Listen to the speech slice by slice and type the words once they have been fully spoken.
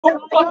Watch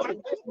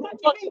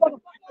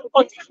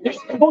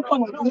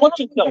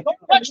yourself.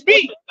 Watch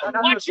me.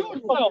 Watch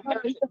yourself.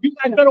 You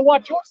guys better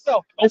watch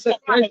yourself.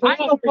 I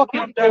know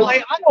fucking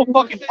delay. I know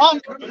fucking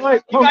punk.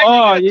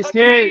 Oh, you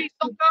see.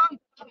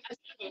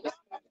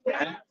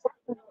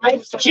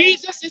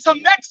 Jesus is a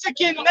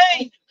Mexican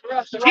name.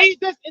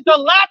 Jesus is a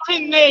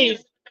Latin name.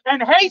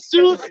 And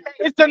Jesus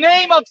is the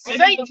name of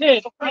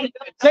Satan.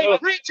 They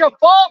preach a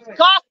false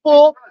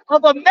gospel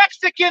of a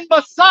Mexican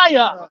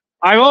Messiah.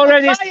 I've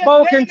already Messiah's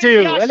spoken name to is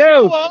you.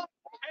 Hello. Yeshua,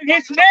 and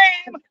his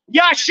name,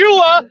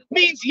 Yeshua,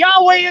 means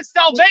Yahweh is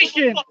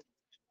salvation.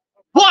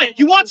 What?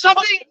 You want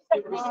something?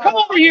 Come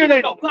over here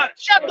then.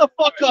 Shut the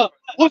fuck up,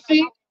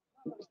 pussy.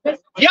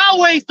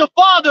 Yahweh's the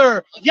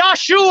Father.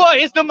 Yeshua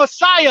is the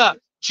Messiah.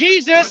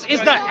 Jesus is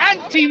the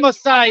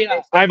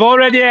anti-Messiah. I've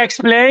already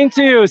explained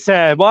to you,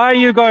 sir. Why are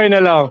you going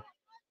along?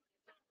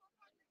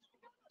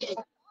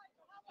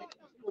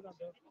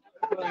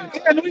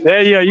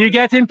 There you go. You're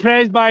getting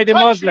praised by the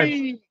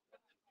Muslims.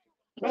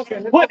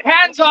 Put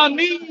hands on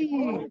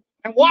me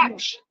and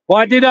watch.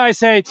 What did I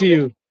say to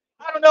you?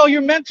 I don't know.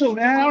 You're mental,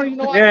 man. I don't even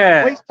know why I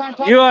Yeah, waste time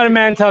talking. you are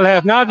mental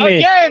health, not me.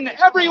 Again,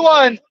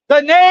 everyone,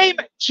 the name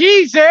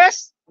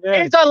Jesus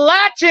Yes. is a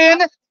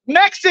Latin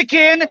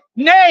Mexican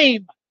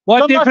name.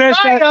 What The difference?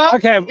 Messiah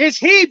Okay, is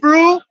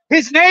Hebrew.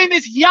 His name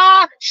is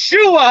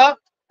Yahshua,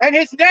 and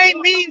his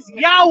name means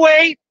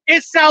Yahweh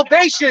is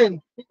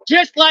salvation.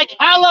 Just like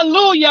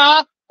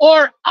hallelujah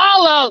or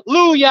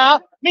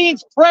alleluia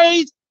means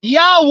praise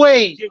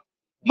Yahweh.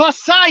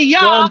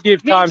 Messiah Don't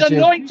give time means to-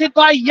 anointed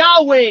by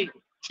Yahweh.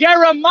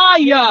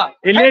 Jeremiah,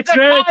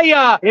 Illiterate.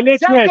 Hezekiah, Illiterate.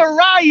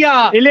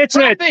 Zechariah,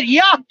 Illiterate. Prophet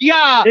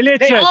Yahya.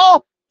 They Illiterate.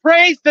 all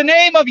praise the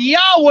name of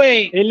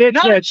Yahweh,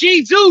 not Illiterate.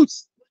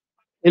 Jesus.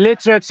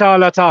 illiterate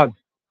charlatan.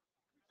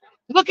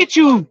 Look at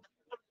you.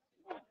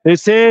 You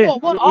see, Oh,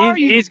 what are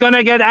you? he's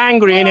gonna get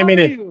angry in a What are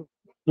minute. you?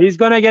 He's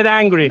gonna get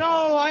angry.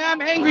 No, I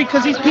am angry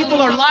because these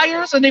people are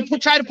liars and they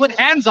try to put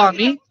hands on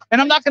me,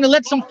 and I'm not going to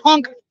let some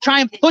punk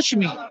try and push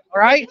me. All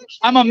right,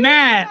 I'm a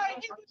man.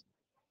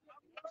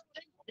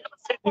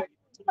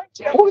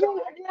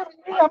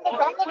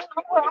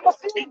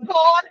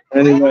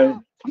 Anyway,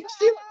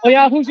 Oh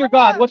yeah, who's your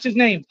God? What's his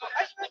name?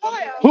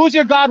 Who's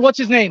your God? What's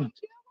his name?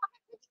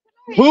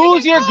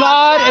 Who's your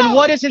God and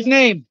what is his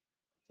name?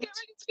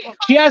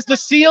 She has the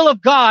seal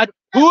of God.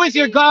 Who is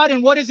your God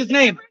and what is his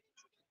name?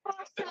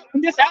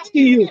 I'm just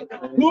asking you.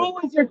 Who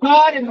is your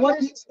God and what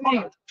is his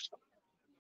name?